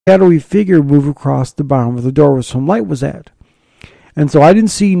shadowy figure move across the bottom of the door where some light was at. And so I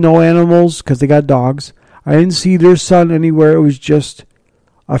didn't see no animals because they got dogs. I didn't see their son anywhere. It was just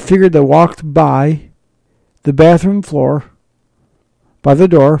a figure that walked by the bathroom floor, by the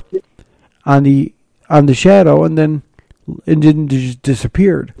door, on the shadow, and then it didn't just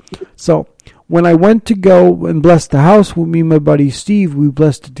disappeared. So when I went to go and bless the house with me and my buddy Steve, we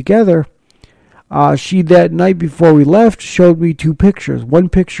blessed it together. She, that night before we left, showed me two pictures. One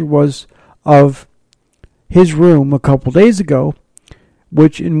picture was of his room a couple days ago,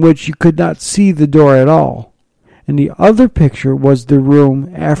 in which you could not see the door at all. And the other picture was the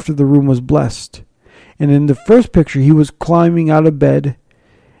room after the room was blessed. And in the first picture, he was climbing out of bed,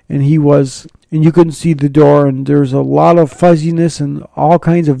 and you couldn't see the door, and there's a lot of fuzziness and all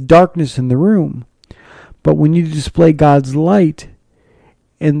kinds of darkness in the room. But when you display God's light,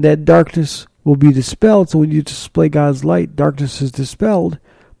 and that darkness will be dispelled, so when you display God's light, darkness is dispelled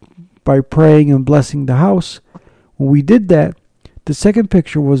by praying and blessing the house. When we did that, the second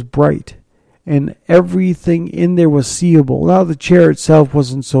picture was bright, and everything in there was seeable. Now the chair itself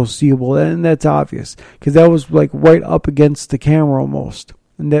wasn't so seeable, and that's obvious, because that was like right up against the camera almost,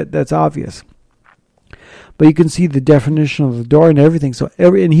 and that's obvious. But you can see the definition of the door and everything.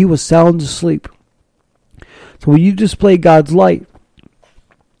 And he was sound asleep. So when you display God's light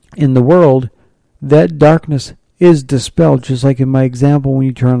in the world, that darkness is dispelled, just like in my example when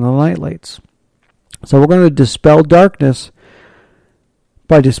you turn on the night lights. So we're going to dispel darkness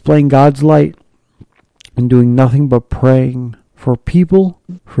by displaying God's light and doing nothing but praying for people,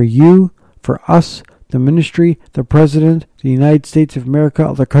 for you, for us, the ministry, the president, the United States of America,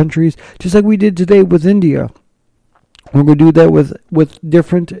 other countries, just like we did today with India. We're going to do that with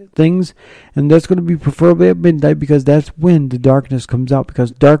different things, and that's going to be preferably at midnight, because that's when the darkness comes out,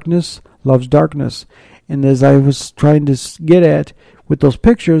 because darkness loves darkness. And as I was trying to get at with those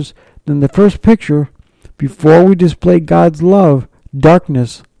pictures, then the first picture, before we displayed God's love,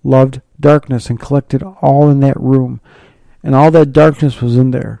 darkness loved darkness and collected all in that room. And all that darkness was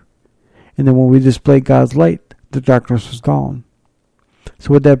in there. And then when we displayed God's light, the darkness was gone.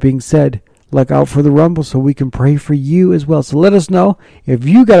 So with that being said, look out for the Rumble so we can pray for you as well. So let us know if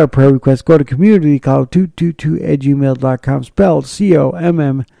you got a prayer request. Go to communitycloud222@gmail.com, spelled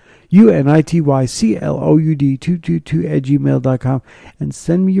COMMUNITYCLOUD 222@gmail.com, and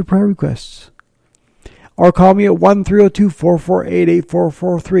send me your prayer requests. Or call me at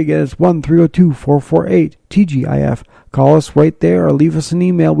 1-302-448-8443. Again, it's 1-302-448-TGIF. Call us right there or leave us an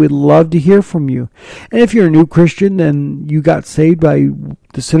email. We'd love to hear from you. And if you're a new Christian and you got saved by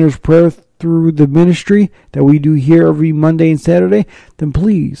the Sinner's Prayer through the ministry that we do here every Monday and Saturday, then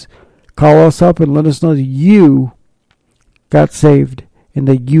please call us up and let us know that you got saved and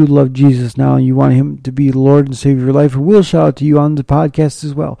that you love Jesus now and you want Him to be Lord and Savior of your life. And we'll shout out to you on the podcast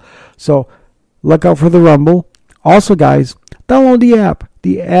as well. So look out for the Rumble. Also, guys, download the app.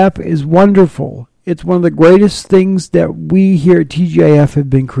 The app is wonderful. It's one of the greatest things that we here at TGIF have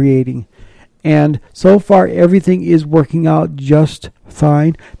been creating. And so far, everything is working out just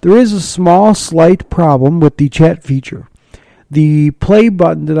fine. There is a slight problem with the chat feature. The play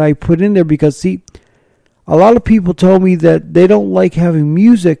button that I put in there, because, see, a lot of people told me that they don't like having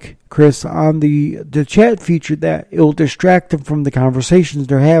music, Chris, on the chat feature, that it will distract them from the conversations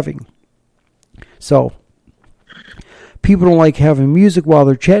they're having. So people don't like having music while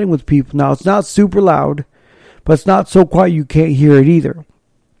they're chatting with people. Now, it's not super loud, but it's not so quiet you can't hear it either.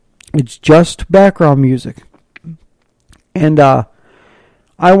 It's just background music. And I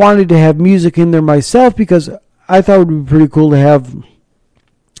wanted to have music in there myself because I thought it would be pretty cool to have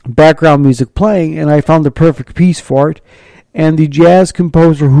background music playing, and I found the perfect piece for it. And the jazz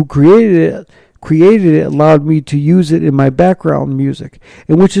composer who created it allowed me to use it in my background music,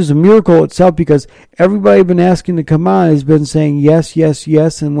 and which is a miracle itself, because everybody I've been asking to come on has been saying yes, yes,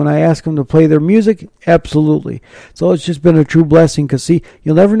 yes, and when I ask them to play their music, absolutely. So it's just been a true blessing, because see,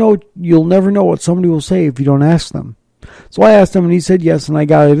 you'll never know what somebody will say if you don't ask them. So I asked him, and he said yes, and I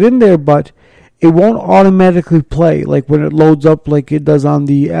got it in there, but it won't automatically play like when it loads up like it does on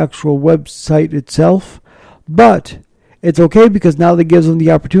the actual website itself. But it's okay, because now that gives them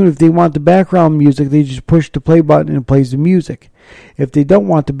the opportunity. If they want the background music, they just push the play button and it plays the music. If they don't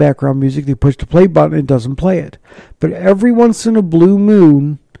want the background music, they push the play button and it doesn't play it. But every once in a blue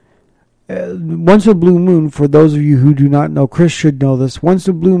moon, for those of you who do not know, Chris should know this, once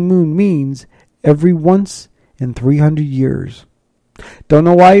in a blue moon means every once in 300 years. Don't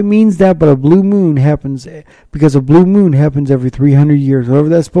know why it means that, but a blue moon happens because a blue moon happens every 300 years. Whatever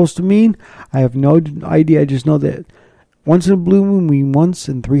that's supposed to mean, I have no idea. I just know that once in a blue moon means once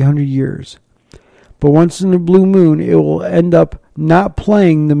in 300 years. but once in a blue moon, it will end up not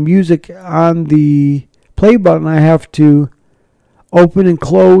playing the music on the play button. I have to open and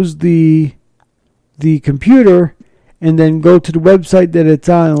close the computer and then go to the website that it's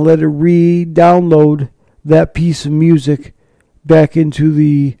on and let it re-download that piece of music back into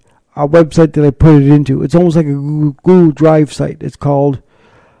the website that I put it into. It's almost like a Google Drive site. It's called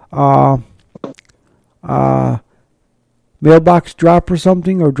Mailbox Drop or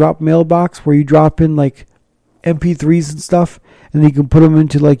something, or Drop Mailbox, where you drop in like MP3s and stuff, and you can put them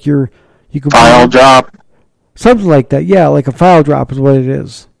into like you can file drop, something like that. Yeah, like a file drop is what it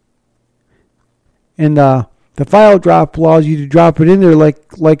is. And the file drop allows you to drop it in there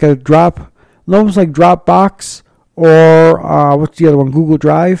like a drop, almost like Dropbox or what's the other one, Google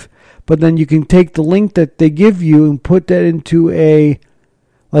Drive. But then you can take the link that they give you and put that into a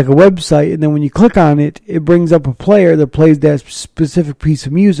website, and then when you click on it, it brings up a player that plays that specific piece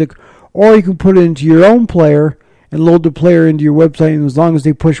of music. Or you can put it into your own player and load the player into your website, and as long as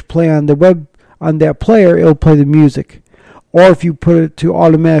they push play on that player, it'll play the music. Or if you put it to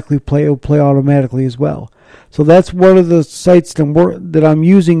automatically play, it'll play automatically as well. So that's one of the sites that I'm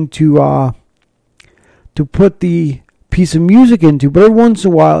using to put the piece of music into. But every once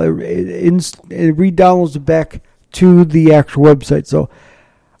in a while, it re-downloads it back to the actual website. So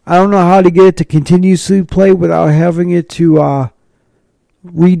I don't know how to get it to continuously play without having it to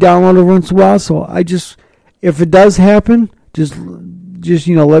re-download it once in a while. So if it does happen, just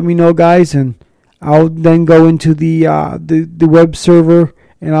let me know, guys, and I'll then go into the web server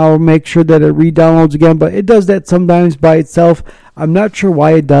and I'll make sure that it re-downloads again. But it does that sometimes by itself. I'm not sure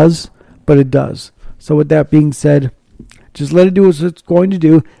why it does, but it does. So with that being said, just let it do what it's going to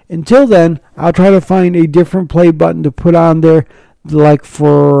do. Until then, I'll try to find a different play button to put on there, like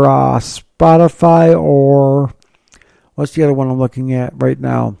for Spotify, or what's the other one I'm looking at right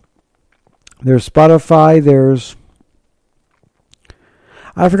now? There's Spotify,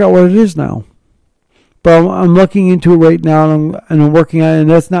 I forgot what it is now. But I'm looking into it right now, and I'm working on it, and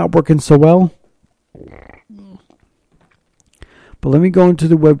that's not working so well. But let me go into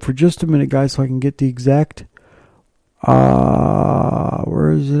the web for just a minute, guys, so I can get the exact...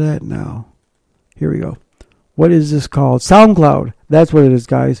 where is it at now? Here we go. What is this called? SoundCloud. That's what it is,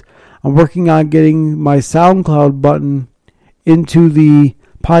 guys. I'm working on getting my SoundCloud button into the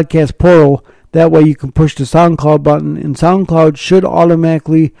podcast portal. That way you can push the SoundCloud button, and SoundCloud should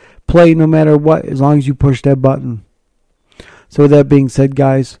automatically play no matter what, as long as you push that button. So with that being said,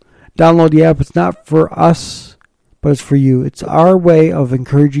 guys, download the app. It's not for us, but it's for you. It's our way of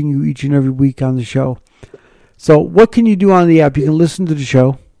encouraging you each and every week on the show. So what can you do on the app? You can listen to the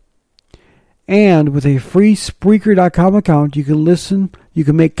show. And with a free Spreaker.com account, you can listen. You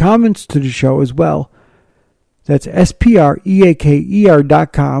can make comments to the show as well. That's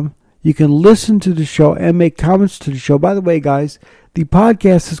SPREAKER.com. You can listen to the show and make comments to the show. By the way, guys, the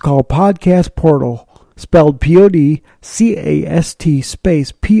podcast is called Podcast Portal, spelled PODCAST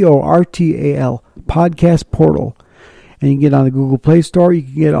space PORTAL, Podcast Portal. And you can get on the Google Play Store. You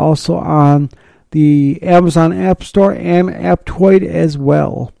can get also on the Amazon App Store and Aptoide as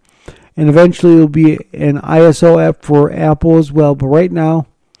well. And eventually it'll be an ISO app for Apple as well. But right now,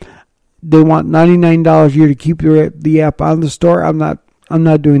 they want $99 a year to keep the app on the store. I'm not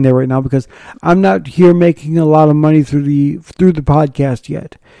doing that right now because I'm not here making a lot of money through the podcast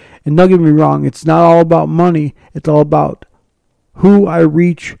yet. And don't get me wrong, it's not all about money. It's all about who I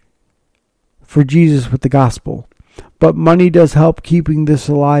reach for Jesus with the gospel. But money does help keeping this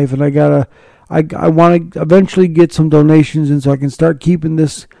alive, and I want to eventually get some donations in so I can start keeping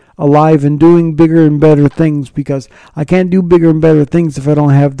this alive and doing bigger and better things, because I can't do bigger and better things if I don't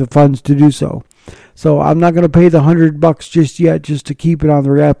have the funds to do so. So I'm not going to pay the $100 just yet, just to keep it on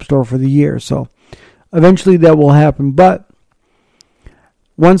the App Store for the year. So eventually that will happen. But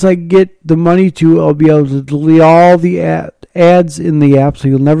once I get the money I'll be able to delete all the ads in the app, so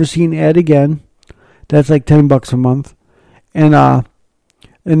you'll never see an ad again. That's like $10 a month.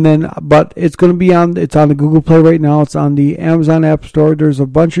 But it's going to be it's on the Google Play right now. It's on the Amazon App Store. There's a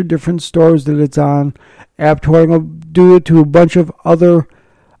bunch of different stores that it's on. Aptoide, I'm going to do it to a bunch of other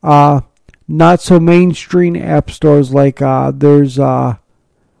not so mainstream app stores. Like there's a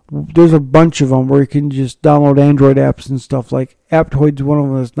bunch of them where you can just download Android apps and stuff. Like Aptoide's one of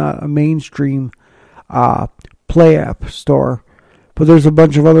them. That's not a mainstream Play app store. But there's a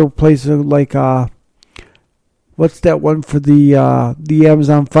bunch of other places like what's that one for the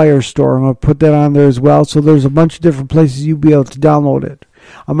Amazon Fire Store? I'm going to put that on there as well. So there's a bunch of different places you'll be able to download it.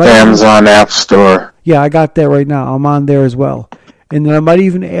 Amazon App Store. Yeah, I got that right now. I'm on there as well. And then I might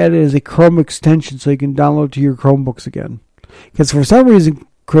even add it as a Chrome extension so you can download it to your Chromebooks again. Because for some reason,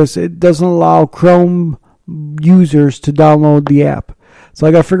 Chris, it doesn't allow Chrome users to download the app. So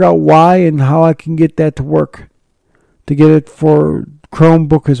I got to figure out why and how I can get that to work, to get it for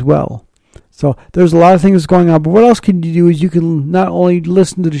Chromebook as well. So there's a lot of things going on. But what else can you do is you can not only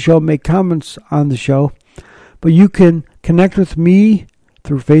listen to the show, make comments on the show, but you can connect with me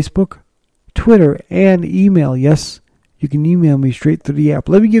through Facebook, Twitter, and email. Yes, you can email me straight through the app.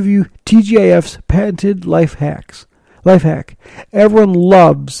 Let me give you TGIF's patented life hack. Everyone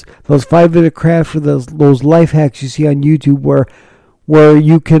loves those 5-minute crafts or those life hacks you see on YouTube where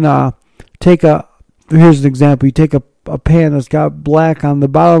you can take here's an example. You take a pan that's got black on the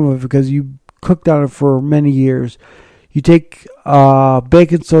bottom of it because you cooked on it for many years. You take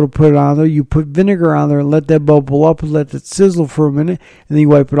baking soda, put it on there. You put vinegar on there and let that bubble up and let it sizzle for a minute. And then you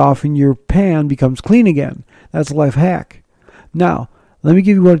wipe it off and your pan becomes clean again. That's a life hack. Now, let me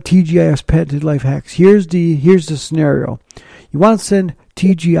give you one of TGIF's patented life hacks. Here's the scenario. You want to send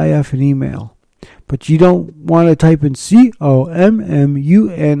TGIF an email, but you don't want to type in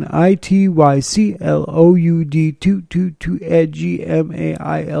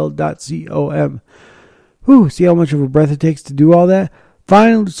COMMUNITYCLOUD222@gmail.com. Whew, see how much of a breath it takes to do all that?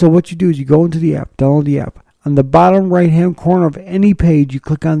 Finally, so what you do is you go into the app, download the app. On the bottom right-hand corner of any page, you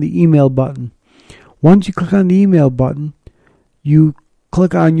click on the email button. Once you click on the email button, you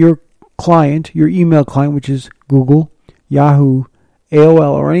click on your client, your email client, which is Google, Yahoo,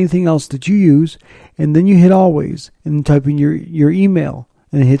 AOL, or anything else that you use, and then you hit always and type in your email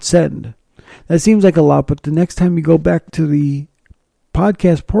and hit send. That seems like a lot, but the next time you go back to the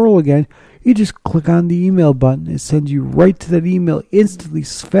podcast portal again, you just click on the email button. It sends you right to that email instantly,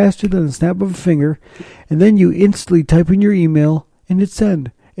 faster than a snap of a finger, and then you instantly type in your email and hit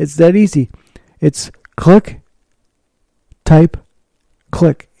send. It's that easy. It's click, type,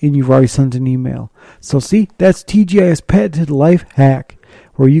 click, and you've already sent an email. So see, that's TGI's patented life hack,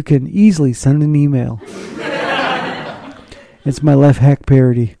 where you can easily send an email. It's my life hack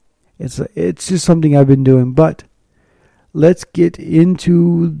parody. It's just something I've been doing. But let's get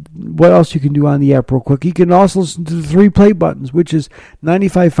into what else you can do on the app real quick. You can also listen to the 3 play buttons, which is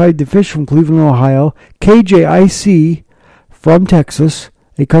 95.5 The Fish from Cleveland, Ohio, KJIC from Texas,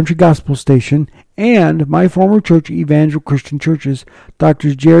 a country gospel station, and my former church, Evangel Christian Churches,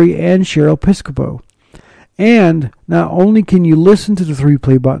 Drs. Jerry and Cheryl Piscopo. And not only can you listen to the 3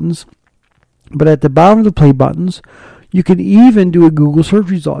 play buttons, but at the bottom of the play buttons, you can even do a Google search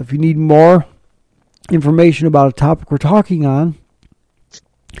result. If you need more information about a topic we're talking on,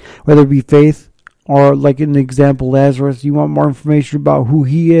 whether it be faith or, like in the example, Lazarus, you want more information about who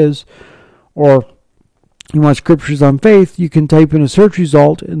he is, or you want scriptures on faith, you can type in a search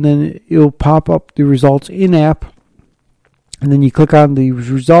result and then it'll pop up the results in app. And then you click on the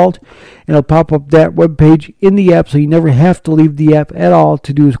result and it'll pop up that web page in the app, so you never have to leave the app at all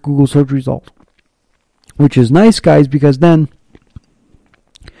to do a Google search result. Which is nice, guys, because then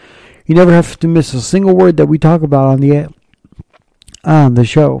you never have to miss a single word that we talk about on the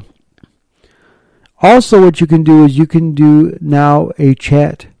show. Also, what you can do is you can do now a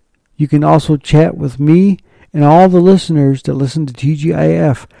chat. You can also chat with me and all the listeners that listen to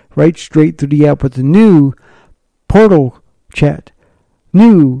TGIF right straight through the app with the new portal chat.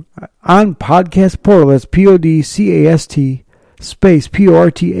 New on Podcast Portal. That's PODCAST space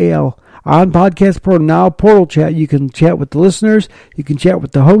PORTAL. On Podcast Portal, now portal chat. You can chat with the listeners. You can chat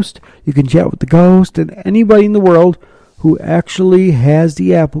with the host. You can chat with the co-host. And anybody in the world who actually has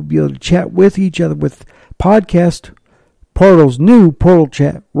the app will be able to chat with each other with Podcast Portal's new portal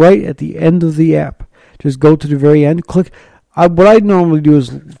chat right at the end of the app. Just go to the very end, click. What I normally do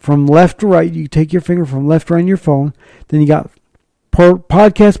is from left to right, you take your finger from left to right on your phone. Then you got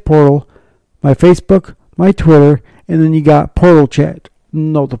Podcast Portal, my Facebook, my Twitter, and then you got portal chat.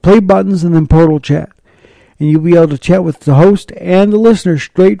 No, the play buttons and then portal chat. And you'll be able to chat with the host and the listener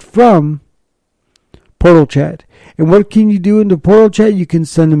straight from portal chat. And what can you do in the portal chat? You can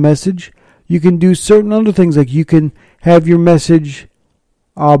send a message. You can do certain other things, like you can have your message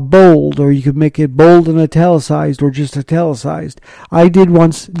bold, or you can make it bold and italicized, or just italicized. I did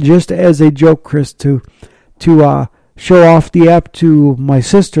once, just as a joke, Chris, to show off the app to my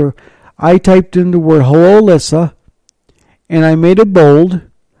sister. I typed in the word "Hello, Alyssa," and I made it bold.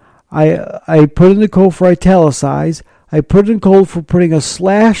 I put in the code for italicize. I put in code for putting a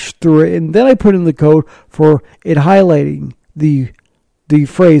slash through it, and then I put in the code for it highlighting the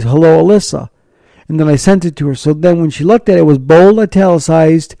phrase "Hello, Alyssa." And then I sent it to her. So then when she looked at it, it was bold,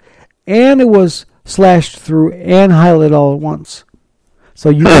 italicized, and it was slashed through and highlighted all at once. So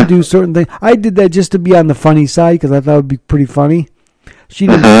you can do certain things. I did that just to be on the funny side because I thought it would be pretty funny. She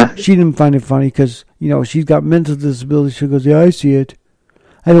didn't find it funny because, she's got mental disability. She goes, "Yeah, I see it."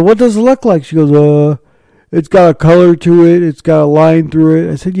 I said, what does it look like? She goes, it's got a color to it. It's got a line through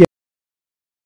it. I said, yeah.